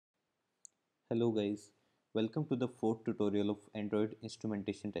Hello guys, welcome to the fourth tutorial of Android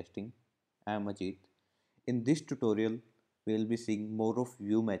Instrumentation Testing. I am Ajit. In this tutorial, we will be seeing more of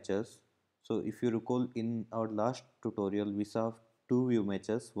ViewMatchers. So if you recall, in our last tutorial we saw two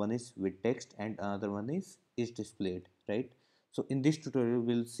ViewMatchers, one is with text and another one is displayed, right? So in this tutorial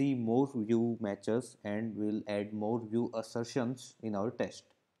we'll see more ViewMatchers and we'll add more ViewAssertions in our test,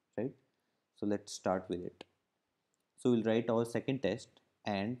 right? So let's start with it. So we'll write our second test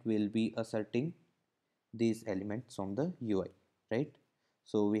and we'll be asserting these elements on the UI, right?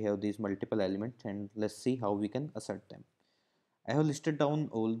 So we have these multiple elements and let's see how we can assert them. I have listed down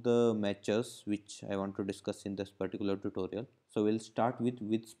all the matches which I want to discuss in this particular tutorial. So we'll start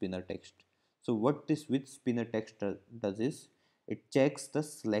with spinner text. So what this with spinner text does is it checks the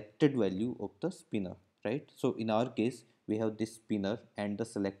selected value of the spinner, right? So in our case we have this spinner and the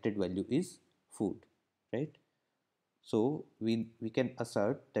selected value is food, right? So we can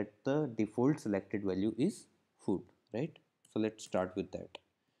assert that the default selected value is food, right? So let's start with that.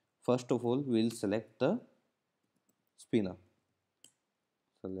 First of all, we'll select the spinner.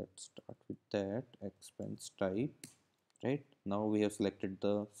 So let's start with that expense type, right? Now we have selected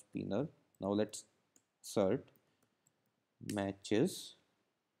the spinner. Now let's assert matches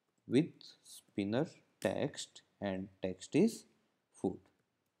with spinner text and text is food,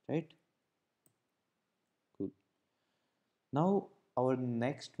 right? Good. Now our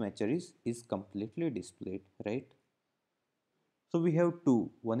next matcher is completely displayed, right? So we have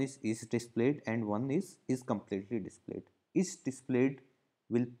two. One is displayed and one is completely displayed. Is displayed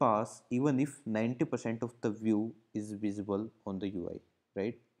will pass even if 90% of the view is visible on the UI,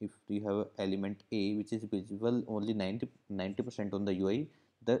 right? If you have element A which is visible only 90% on the UI,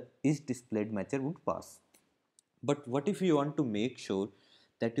 the is displayed matcher would pass. But what if you want to make sure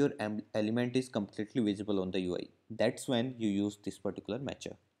that your element is completely visible on the UI? That's when you use this particular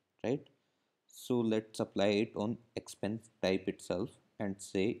matcher, right? So let's apply it on expense type itself and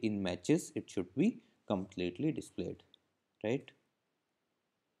say in matches it should be completely displayed, right?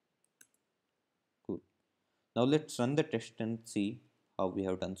 Cool. Now let's run the test and see how we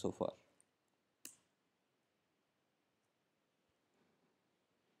have done so far.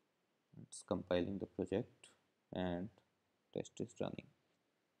 It's compiling the project and test is running.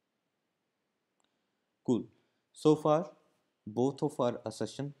 Cool. So far both of our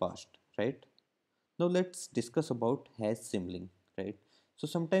assertion passed, right? Now let's discuss about hasSibling, right? So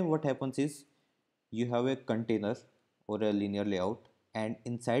sometime what happens is you have a container or a linear layout and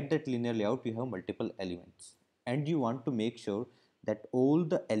inside that linear layout you have multiple elements and you want to make sure that all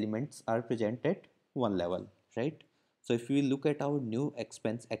the elements are present at one level, right? So if we look at our new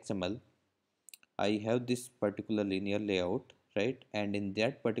expense XML, I have this particular linear layout, right? And in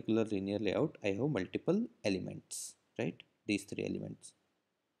that particular linear layout I have multiple elements, right? These three elements.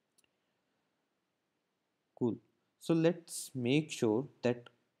 Cool. So let's make sure that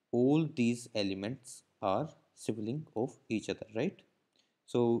all these elements are sibling of each other, right?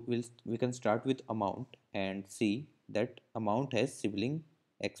 So we can start with amount and see that amount has sibling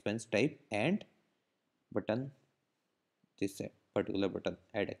expense type and button, this particular button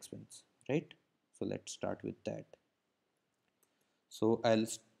add expense, right? So let's start with that. So I'll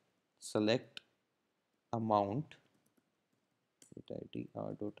select amount with id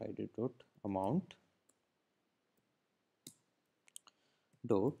r.id dot amount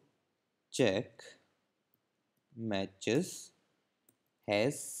dot check matches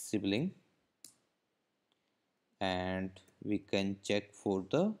has sibling and we can check for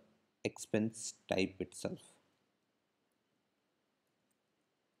the expense type itself,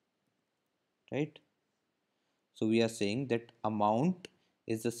 right? So we are saying that amount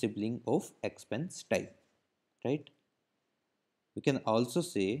is the sibling of expense type, right? We can also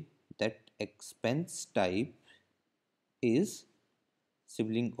say that expense type is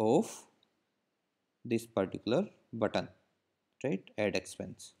sibling of this particular button, right? Add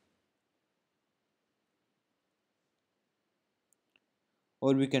expense.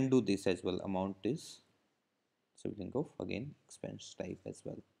 Or we can do this as well. Amount is sibling of again expense type as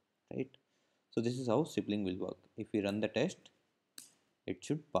well, right? So this is how sibling will work. If we run the test, it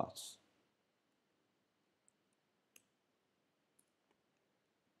should pass.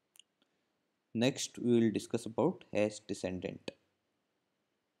 Next we will discuss about hasDescendant.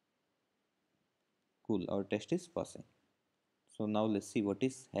 Cool, our test is passing. So now let's see what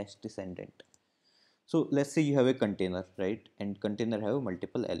is hasDescendant. So let's say you have a container, right? And container have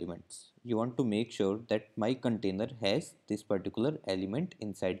multiple elements. You want to make sure that my container has this particular element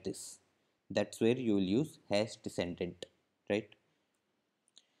inside this. That's where you will use hasDescendant, right?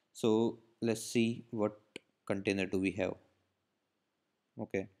 So let's see what container do we have.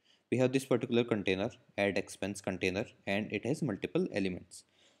 Okay, we have this particular container, add expense container, and it has multiple elements.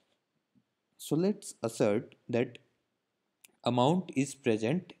 So let's assert that amount is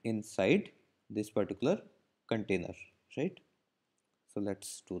present inside this particular container, right? So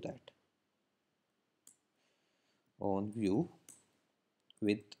let's do that. On view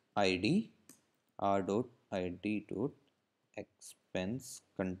with id r dot id dot expense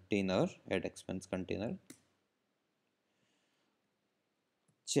container, add expense container,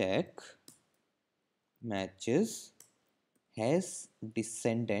 check matches has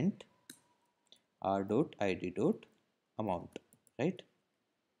descendant r dot id dot amount, right,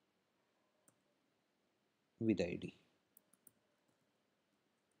 with id.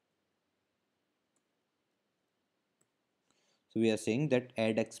 So we are saying that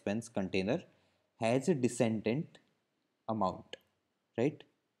add expense container has a descendant amount, right?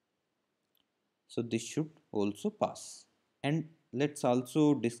 So this should also pass. And let's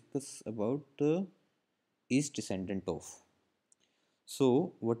also discuss about the isDescendantOf.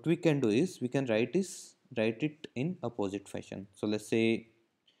 So what we can do is we can write it in opposite fashion. So let's say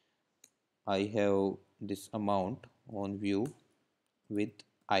I have this amount on view with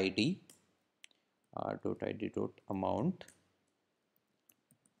id r dot id dot amount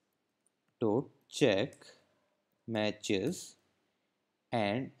dot check matches,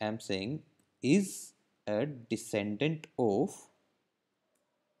 and I'm saying is a descendant of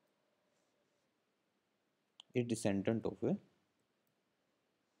a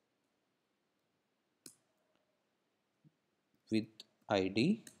with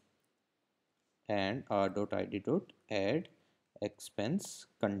id and r dot id dot add expense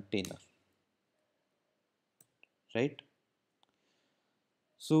container, right?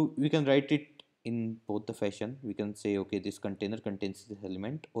 So we can write it in both the fashion. We can say, okay, this container contains this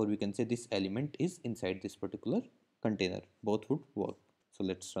element, or we can say this element is inside this particular container. Both would work. So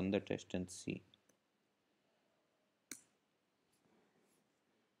let's run the test and see.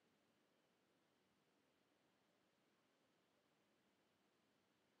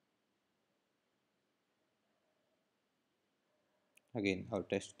 Again, our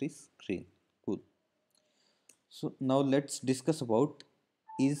test is green. Cool. So now let's discuss about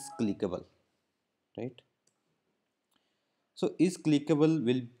is clickable, right? So is clickable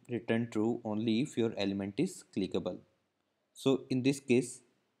will return true only if your element is clickable. So in this case,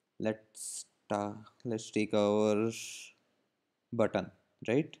 let's let's take our button,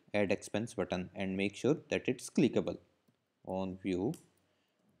 right? Add expense button and make sure that it's clickable. On view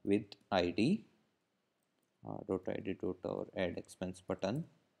with id dot id dot our add expense button,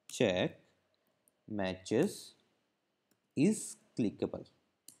 check matches is clickable,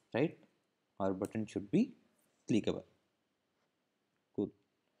 right? Our button should be clickable. Good.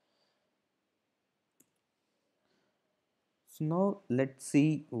 So now let's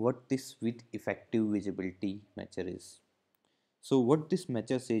see what this with effective visibility matcher is. So what this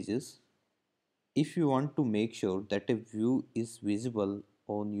matcher says is, if you want to make sure that a view is visible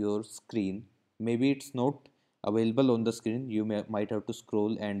on your screen, maybe it's not available on the screen, you might have to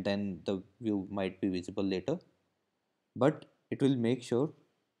scroll and then the view might be visible later, but it will make sure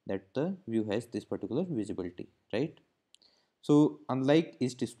that the view has this particular visibility, right? So unlike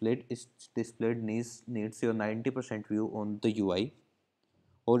is displayed needs your 90% view on the UI,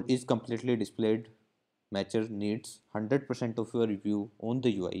 or is completely displayed matcher needs 100% of your view on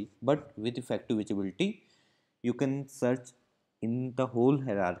the UI. But with effective visibility, you can search in the whole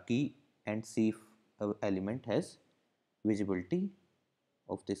hierarchy and see if an element has visibility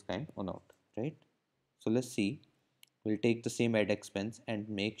of this kind or not, right? So let's see. We'll take the same add expense and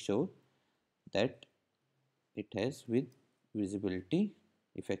make sure that it has with visibility,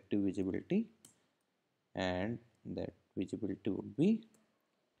 effective visibility, and that visibility would be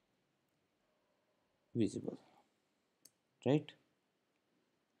visible, right?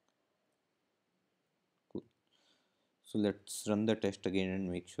 Cool. So let's run the test again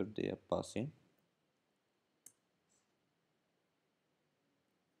and make sure they are passing.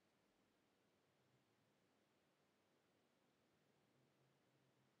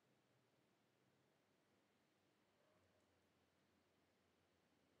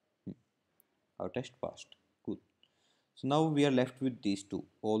 Our test passed. Cool. So now we are left with these two,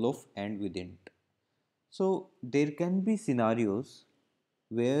 allOf and withHint. So there can be scenarios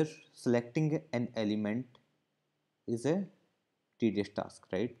where selecting an element is a tedious task,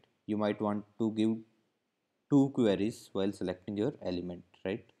 right? You might want to give two queries while selecting your element,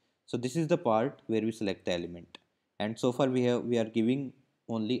 right? So this is the part where we select the element, and so far we are giving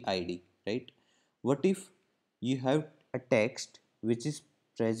only id, right? What if you have a text which is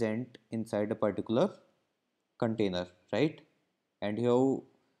present inside a particular container, right? And you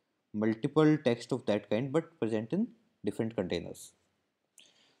have multiple text of that kind but present in different containers.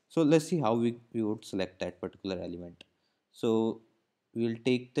 So let's see how we would select that particular element. So we'll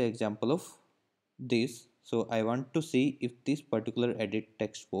take the example of this. So I want to see if this particular edit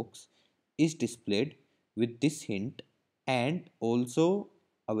text box is displayed with this hint and also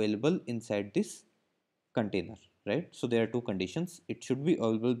available inside this container, right? So there are two conditions. It should be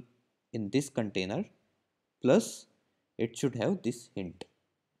available in this container plus it should have this hint,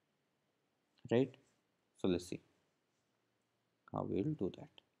 right? So let's see how we will do that.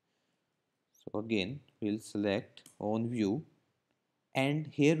 So again we'll select on view, and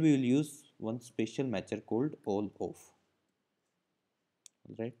here we will use one special matcher called allOf,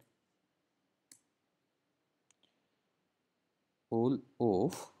 right?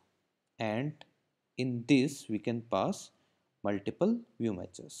 AllOf, and in this we can pass multiple view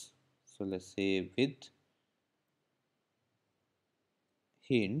matches. So let's say with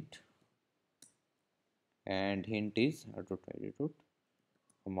hint, and hint is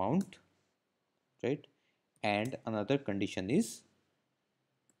amount, right? And another condition is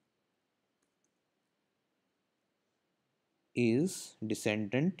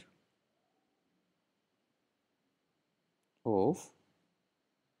descendant of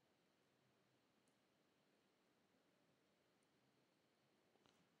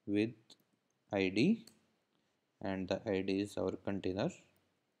with id, and the id is our container. Sorry,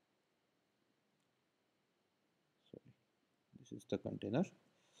 this is the container.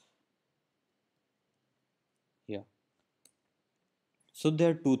 Yeah. So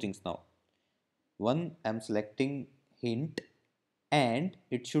there are two things now. One, I'm selecting hint and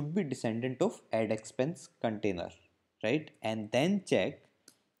it should be descendant of add expense container, right? And then check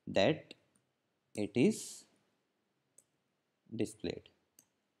that it is displayed.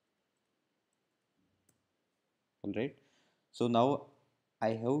 All right. So now I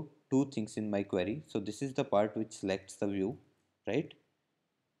have two things in my query. So this is the part which selects the view, right?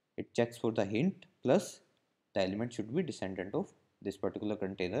 It checks for the hint plus the element should be descendant of this particular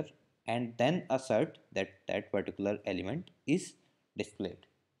container, and then assert that that particular element is displayed,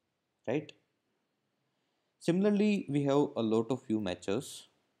 right? Similarly, we have a lot of view matchers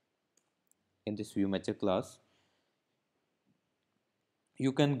in this view matcher class.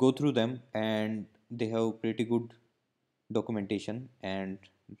 You can go through them and they have pretty good documentation, and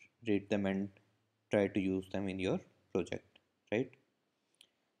read them and try to use them in your project, right?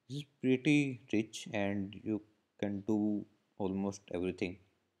 This is pretty rich and you can do almost everything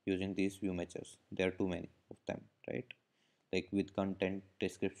using these view matchers. There are too many of them, right? Like with content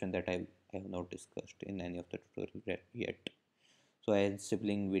description that I have not discussed in any of the tutorial yet. So as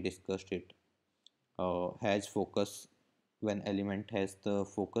sibling we discussed it. Has focus, when element has the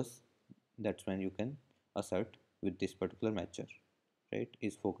focus, that's when you can assert with this particular matcher, right?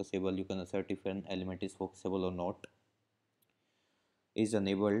 Is focusable, you can assert if an element is focusable or not. Is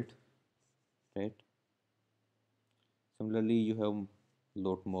enabled, right? Similarly you have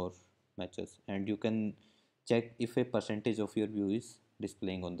lot more matches, and you can check if a percentage of your view is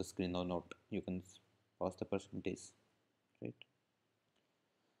displaying on the screen or not. You can pass the percentage, right?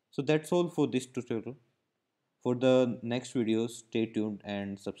 So that's all for this tutorial. For the next videos, stay tuned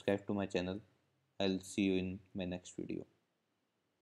and subscribe to my channel. I'll see you in my next video.